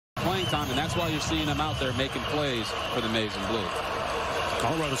time, and that's why you're seeing them out there making plays for the Maize and Blue.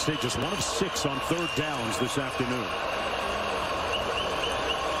 Colorado State just 1 of 6 on 3rd downs this afternoon.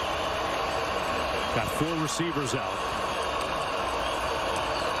 Got 4 receivers out.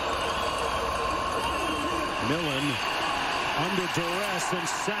 Millen under duress and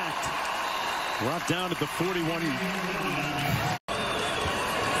sacked. Brought down at the 41.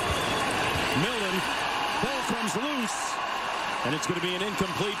 Millen, ball comes loose, and it's going to be an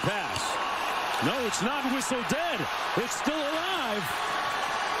incomplete pass. No, it's not. Whistle dead. It's still alive.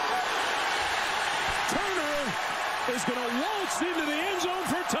 Turner is going to waltz into the end zone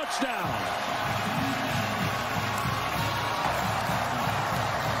for a touchdown.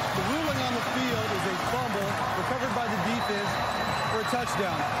 The ruling on the field is a fumble recovered by the defense for a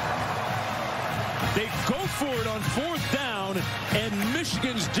touchdown. They go for it on 4th down, and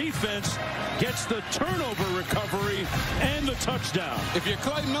Michigan's defense gets the turnover recovery and the touchdown. If you're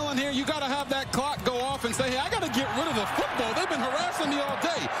Clay Millen here, you got to have that clock go off and say, hey, I got to get rid of the football. They've been harassing me all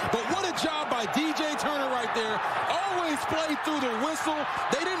day. But what a job by DJ Turner right there. Always played through the whistle.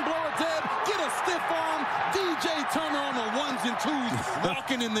 They didn't blow it dead. Get a stiff arm. DJ Turner on the 1s and 2s,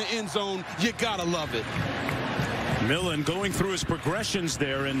 walking in the end zone. You got to love it. Millen going through his progressions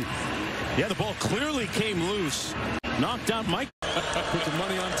there, and yeah, the ball clearly came loose. Knocked out Mike. Put the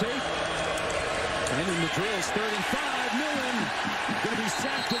money on tape. And in the drills, 3rd and 5. Millen going to be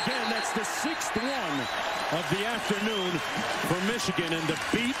sacked again. That's the 6th one of the afternoon for Michigan, and the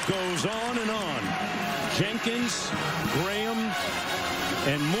beat goes on and on. Jenkins, Graham,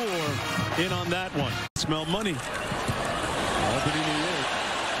 and Moore in on that one. Smell money. Albany, New York.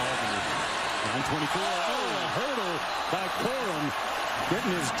 Albany. 9:24. Oh, a hurdle by Corum.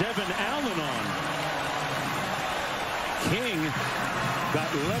 Getting his Devin Allen on. King got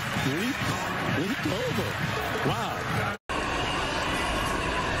leaped over. Wow.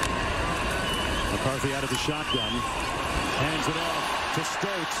 McCarthy out of the shotgun. Hands it off to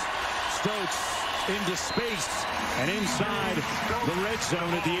Stokes. Stokes into space and inside the red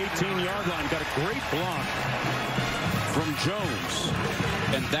zone at the 18-yard line. Got a great block from Jones.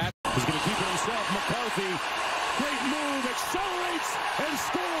 And that is going to keep it himself. McCarthy. Great move, accelerates, and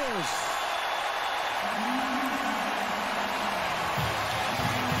scores.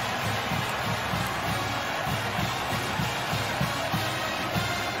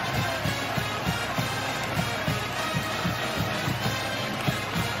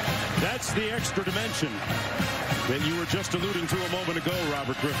 That's the extra dimension that you were just alluding to a moment ago,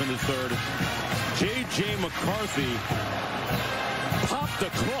 Robert Griffin III. J.J. McCarthy popped the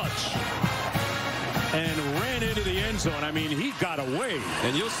clutch and ran into the end zone. I mean, he got away.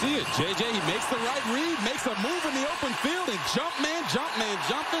 And you'll see it. J.J., he makes the right read, makes a move in the open field, and jumping.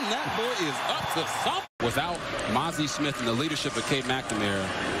 That boy is up to something. Without Mozzie Smith and the leadership of Cade McNamara,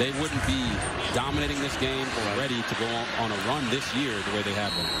 they wouldn't be dominating this game or ready to go on a run this year the way they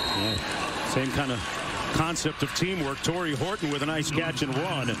have been. Yeah. Same kind of concept of teamwork. Torrey Horton with a nice catch and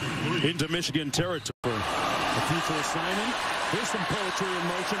run into Michigan territory. A future assignment. Here's some poetry in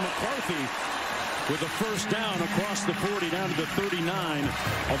motion. McCarthy with a 1st down across the 40 down to the 39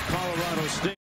 of Colorado State.